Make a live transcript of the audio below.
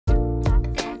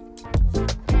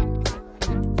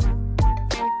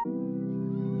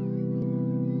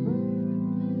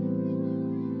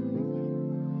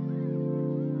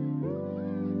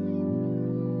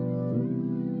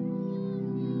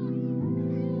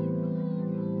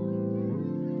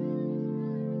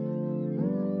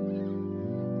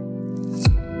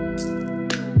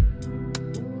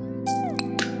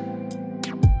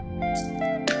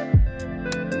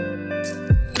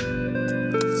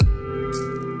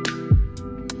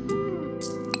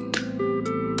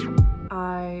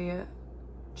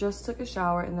just took a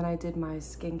shower and then I did my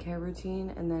skincare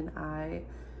routine and then I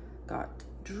got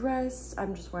dressed.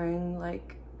 I'm just wearing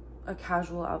like a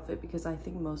casual outfit because I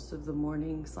think most of the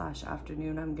morning /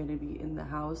 afternoon I'm gonna be in the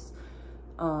house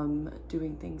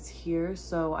doing things here,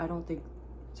 so I don't think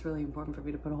it's really important for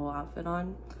me to put a whole outfit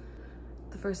on.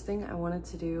 The first thing I wanted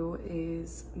to do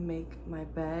is make my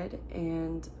bed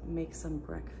and make some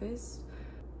breakfast.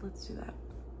 Let's do that.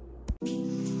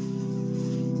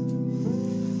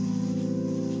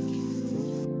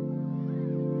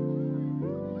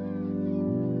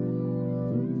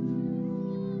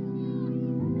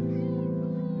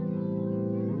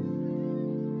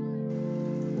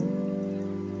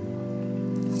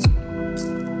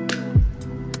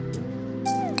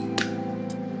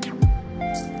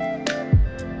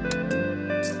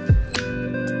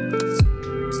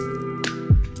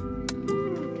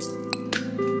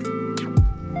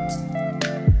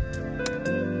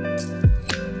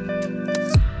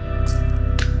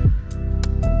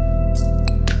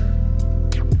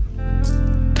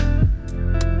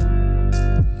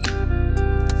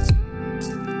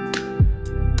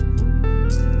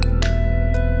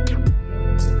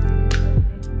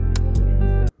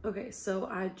 So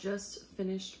I just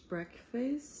finished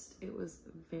breakfast. It was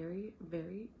very,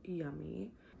 very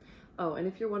yummy. Oh, and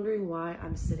if you're wondering why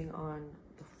I'm sitting on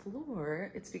the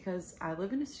floor, it's because I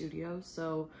live in a studio,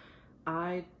 so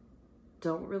I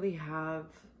don't really have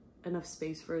enough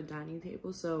space for a dining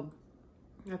table. So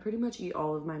I pretty much eat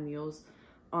all of my meals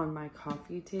on my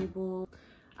coffee table.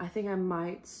 I think I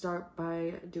might start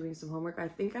by doing some homework. I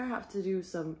think I have to do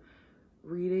some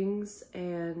readings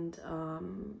and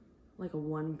like a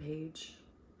 1-page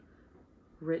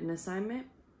written assignment,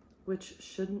 which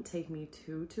shouldn't take me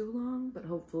too long, but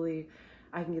hopefully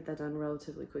I can get that done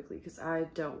relatively quickly because I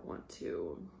don't want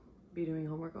to be doing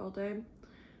homework all day.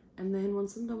 And then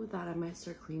once I'm done with that, I might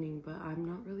start cleaning, but I'm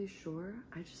not really sure.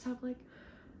 I just have like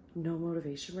no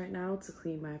motivation right now to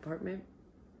clean my apartment.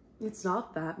 It's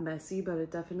not that messy, but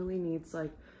it definitely needs like,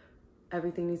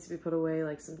 everything needs to be put away,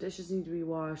 like some dishes need to be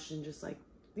washed and just like,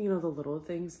 you know, the little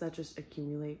things that just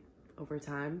accumulate over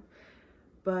time.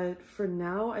 But for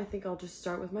now, I think I'll just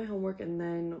start with my homework and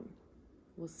then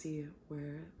we'll see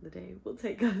where the day will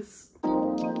take us.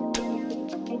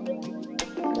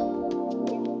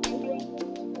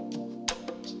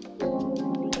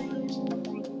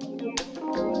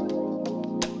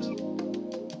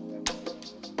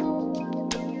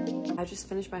 I just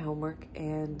finished my homework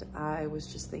and I was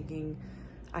just thinking,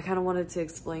 I kind of wanted to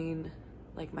explain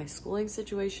like my schooling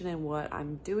situation and what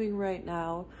I'm doing right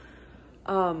now.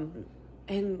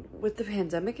 And with the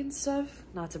pandemic and stuff,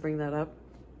 not to bring that up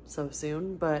so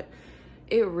soon, but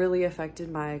it really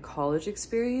affected my college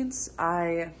experience.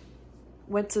 I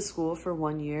went to school for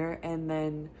 1 year and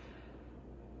then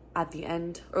at the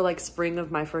end, or like spring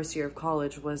of my first year of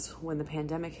college was when the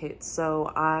pandemic hit.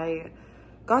 So I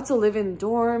got to live in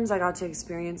dorms. I got to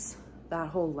experience that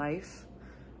whole life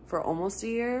for almost a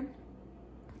year.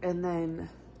 And then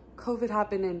COVID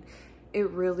happened and it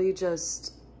really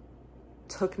just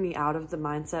took me out of the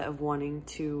mindset of wanting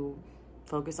to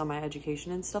focus on my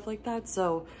education and stuff like that.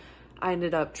 So I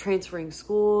ended up transferring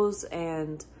schools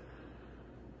and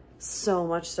so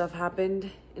much stuff happened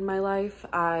in my life.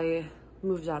 I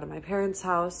moved out of my parents'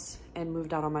 house and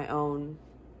moved out on my own,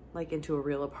 like into a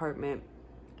real apartment.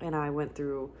 And I went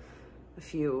through a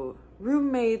few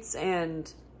roommates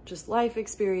and just life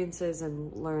experiences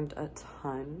and learned a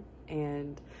ton.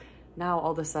 And now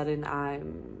all of a sudden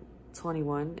I'm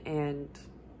 21 and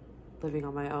living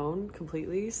on my own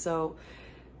completely. So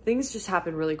things just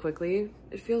happen really quickly.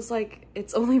 It feels like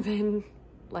it's only been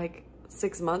like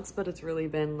 6 months, but it's really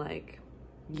been like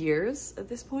years at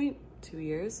this point, 2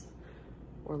 years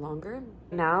or longer.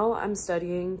 Now I'm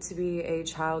studying to be a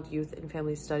child, youth, and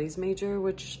family studies major,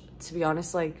 which to be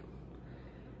honest, like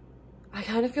I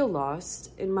kind of feel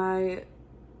lost in my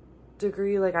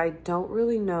degree. Like I don't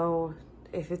really know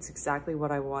if it's exactly what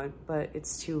I want, but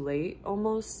it's too late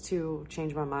almost to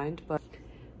change my mind. But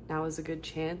now is a good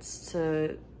chance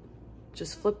to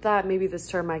just flip that. Maybe this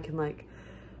term I can like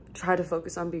try to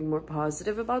focus on being more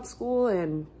positive about school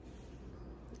and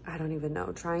I don't even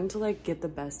know, trying to like get the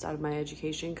best out of my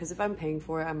education, because if I'm paying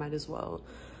for it, I might as well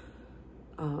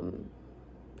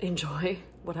enjoy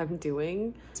what I'm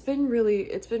doing. It's been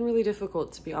really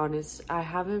difficult, to be honest. I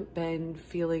haven't been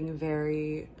feeling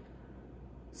very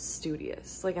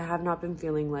studious. Like I have not been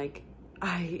feeling like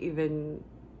I even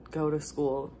go to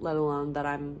school, let alone that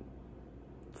I'm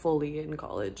fully in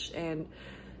college. And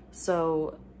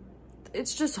so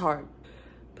it's just hard.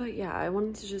 But yeah, I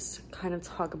wanted to just kind of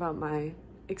talk about my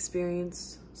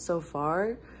experience so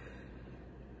far.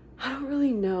 I don't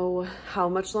really know how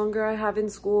much longer I have in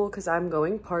school because I'm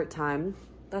going part-time.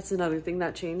 That's another thing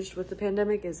that changed with the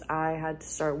pandemic is I had to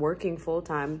start working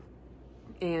full-time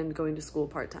and going to school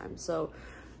part-time. So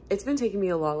it's been taking me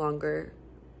a lot longer,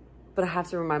 but I have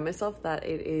to remind myself that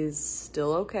it is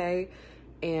still okay.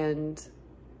 And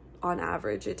on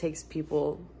average, it takes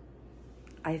people,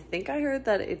 I think I heard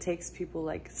that it takes people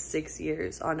like 6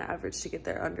 years on average to get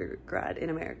their undergrad in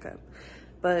America.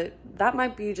 But that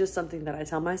might be just something that I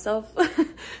tell myself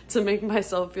to make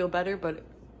myself feel better. But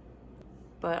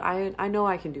I know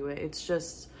I can do it. It's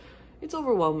just, it's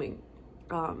overwhelming.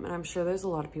 And I'm sure there's a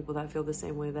lot of people that feel the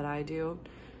same way that I do.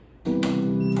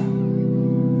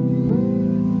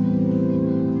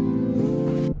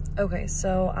 Okay,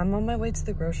 so I'm on my way to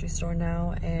the grocery store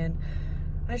now, and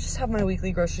I just have my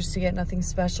weekly groceries to get, nothing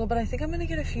special, but I think I'm gonna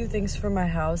get a few things for my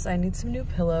house. I need some new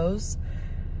pillows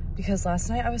because last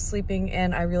night I was sleeping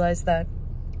and I realized that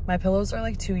my pillows are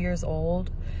like 2 years old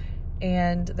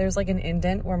and there's like an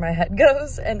indent where my head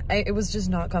goes, and it was just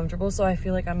not comfortable. So I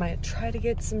feel like I might try to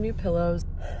get some new pillows.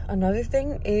 Another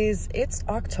thing is it's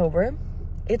October.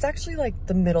 It's actually like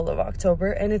the middle of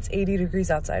October and it's 80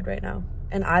 degrees outside right now.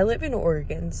 And I live in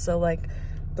Oregon, so like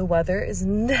the weather is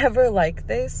never like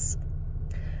this.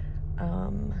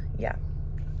 Yeah,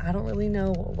 I don't really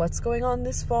know what's going on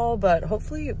this fall, but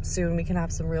hopefully soon we can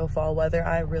have some real fall weather.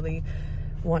 I really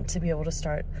want to be able to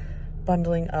start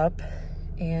bundling up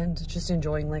and just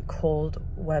enjoying like cold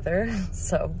weather.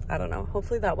 So I don't know,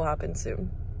 hopefully that will happen soon.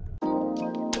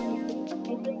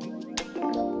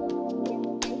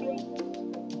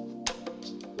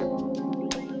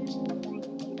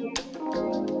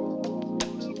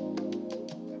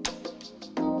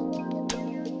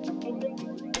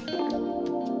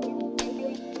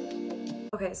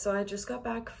 Okay, so I just got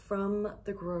back from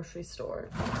the grocery store,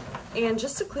 and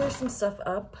just to clear some stuff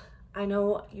up, I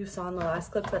know you saw in the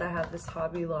last clip that I have this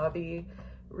Hobby Lobby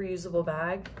reusable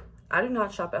bag. I do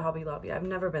not shop at Hobby Lobby. I've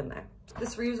never been there.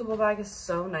 This reusable bag is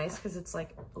so nice because it's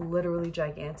like literally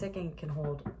gigantic and can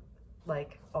hold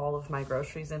like all of my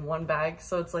groceries in one bag.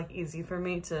 So it's like easy for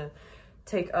me to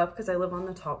take up because I live on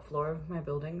the top floor of my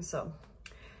building. So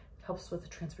it helps with the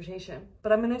transportation.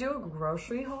 But I'm gonna do a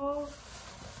grocery haul.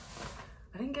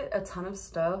 I didn't get a ton of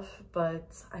stuff, but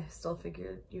I still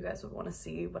figured you guys would want to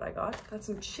see what I got. Got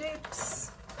some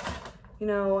chips. You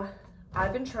know,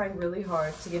 I've been trying really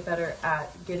hard to get better at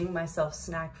getting myself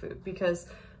snack food because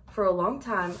for a long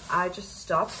time, I just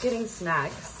stopped getting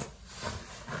snacks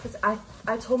because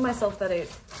I told myself that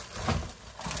it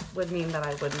would mean that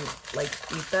I wouldn't like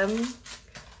eat them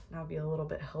and I'll be a little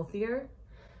bit healthier.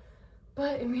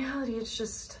 But in reality, it's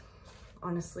just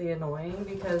honestly annoying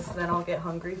because then I'll get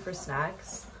hungry for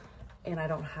snacks and I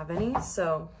don't have any.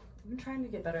 So I'm trying to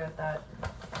get better at that.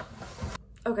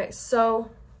 Okay,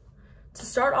 so to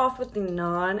start off with the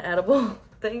non-edible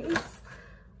things,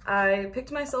 I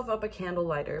picked myself up a candle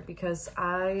lighter because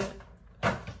I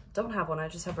don't have one. I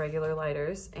just have regular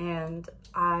lighters, and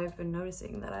I've been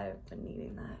noticing that I've been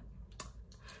needing that.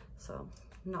 So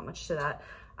not much to that.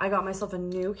 I got myself a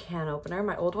new can opener.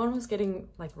 My old one was getting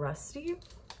like rusty.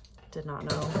 Did not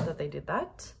know that they did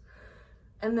that.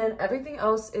 And then everything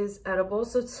else is edible.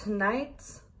 So tonight,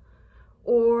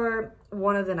 or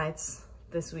one of the nights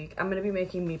this week, I'm gonna be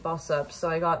making meatball subs. So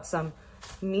I got some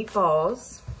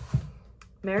meatballs,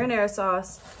 marinara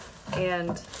sauce,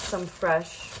 and some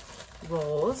fresh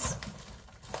rolls.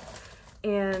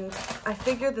 And I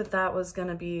figured that that was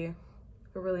gonna be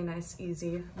a really nice,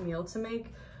 easy meal to make.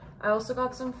 I also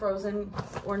got some frozen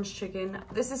orange chicken.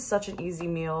 This is such an easy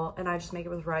meal, and I just make it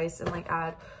with rice and like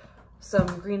add some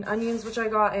green onions, which I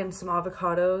got, and some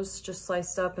avocados just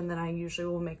sliced up, and then I usually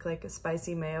will make like a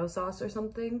spicy mayo sauce or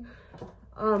something.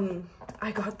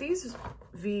 I got these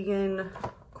vegan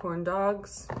corn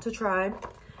dogs to try.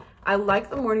 I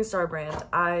like the Morningstar brand.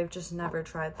 I've just never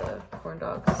tried the corn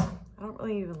dogs. I don't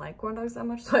really even like corn dogs that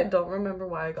much, so I don't remember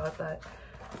why I got that.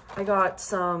 I got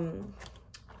some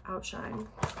Outshine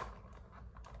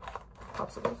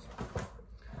popsicles.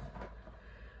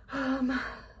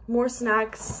 More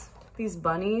snacks. These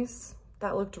bunnies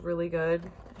that looked really good.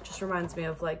 It just reminds me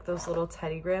of like those little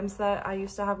Teddy Grahams that I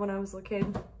used to have when I was a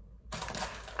kid.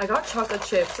 I got chocolate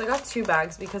chips. I got 2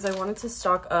 bags because I wanted to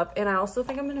stock up, and I also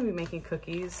think I'm going to be making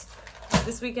cookies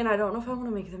this weekend. I don't know if I want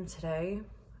to make them today.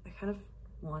 I kind of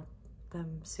want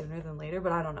them sooner than later,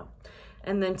 but I don't know.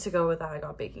 And then to go with that, I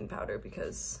got baking powder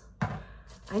because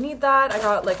I need that. I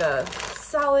got like a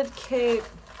salad kit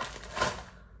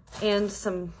and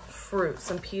some fruit,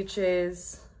 some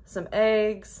peaches, some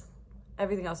eggs.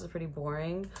 Everything else is pretty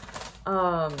boring.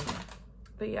 But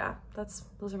yeah,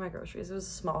 those are my groceries. It was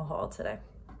a small haul today.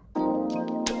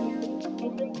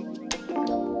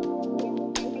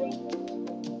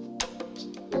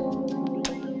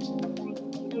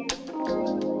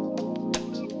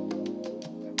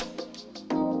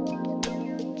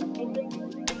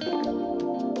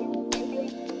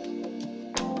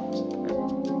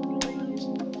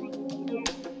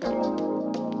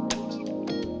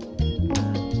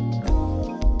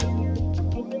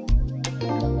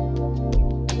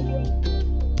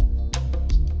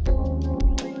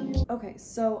 Okay,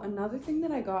 so another thing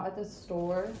that I got at the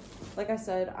store, like I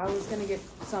said, I was gonna get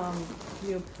some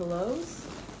new pillows,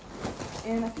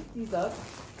 and I picked these up,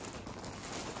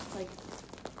 like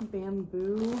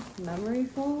bamboo memory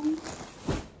foam.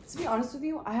 To be honest with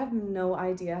you, I have no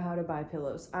idea how to buy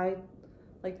pillows. I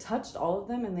like touched all of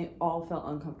them and they all felt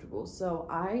uncomfortable. So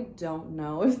I don't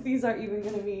know if these are even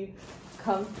gonna be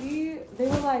comfy. They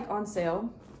were like on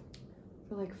sale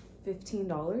for like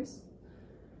 $15.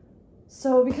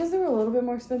 So because they were a little bit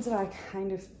more expensive, I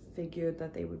kind of figured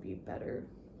that they would be better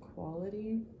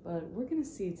quality, but we're gonna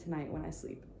see tonight when I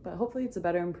sleep. But hopefully it's a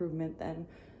better improvement than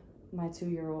my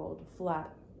 2-year-old flat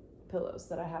pillows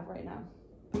that I have right now.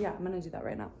 But yeah, I'm gonna do that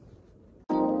right now.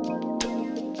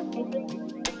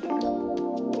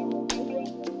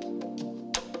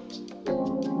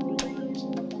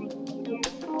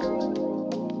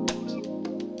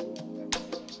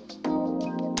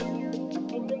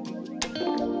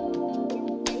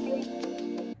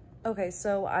 Okay,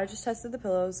 so I just tested the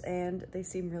pillows and they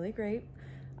seem really great.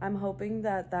 I'm hoping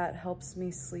that that helps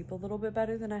me sleep a little bit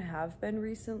better than I have been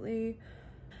recently.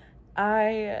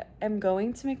 I am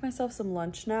going to make myself some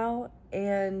lunch now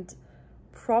and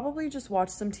probably just watch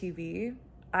some TV.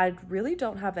 I really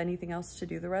don't have anything else to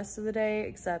do the rest of the day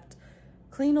except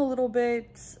clean a little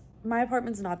bit. My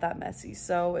apartment's not that messy,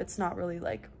 so it's not really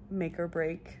like make or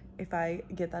break if I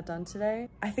get that done today.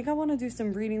 I think I want to do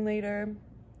some reading later.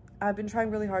 I've been trying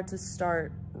really hard to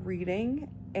start reading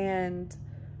and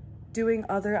doing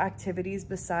other activities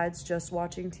besides just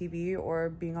watching TV or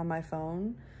being on my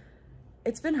phone.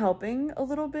 It's been helping a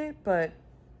little bit, but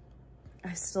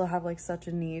I still have like such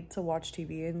a need to watch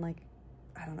TV and like,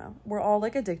 I don't know. We're all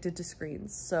like addicted to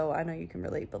screens, so I know you can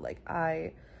relate, but like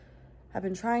I have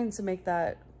been trying to make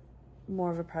that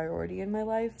more of a priority in my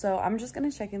life. So I'm just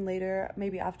gonna check in later,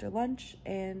 maybe after lunch,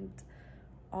 and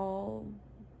I'll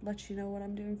let you know what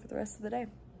I'm doing for the rest of the day.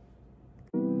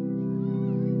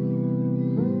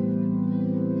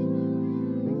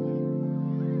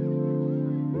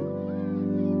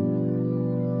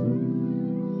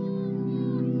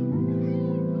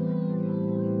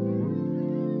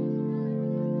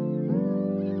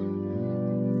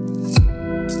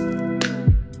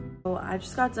 So I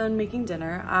just got done making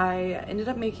dinner. I ended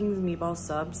up making the meatball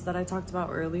subs that I talked about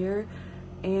earlier,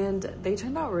 and they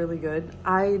turned out really good.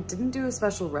 I didn't do a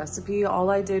special recipe.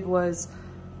 All I did was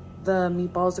the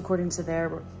meatballs according to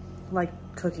their like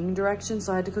cooking directions.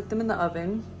 So I had to cook them in the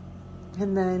oven.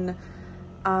 And then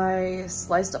I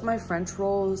sliced up my French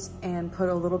rolls and put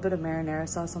a little bit of marinara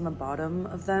sauce on the bottom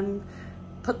of them,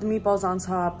 put the meatballs on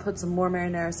top, put some more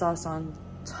marinara sauce on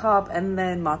top, and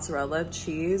then mozzarella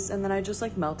cheese. And then I just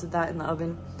like melted that in the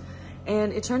oven.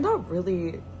 And it turned out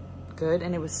really good,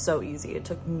 and it was so easy. It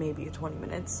took maybe 20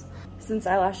 minutes. Since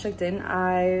I last checked in,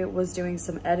 I was doing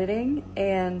some editing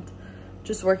and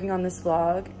just working on this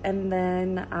vlog, and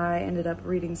then I ended up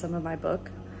reading some of my book.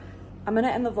 I'm gonna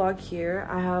end the vlog here.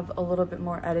 I have a little bit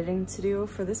more editing to do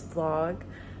for this vlog,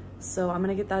 so I'm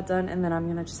gonna get that done, and then I'm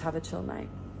gonna just have a chill night.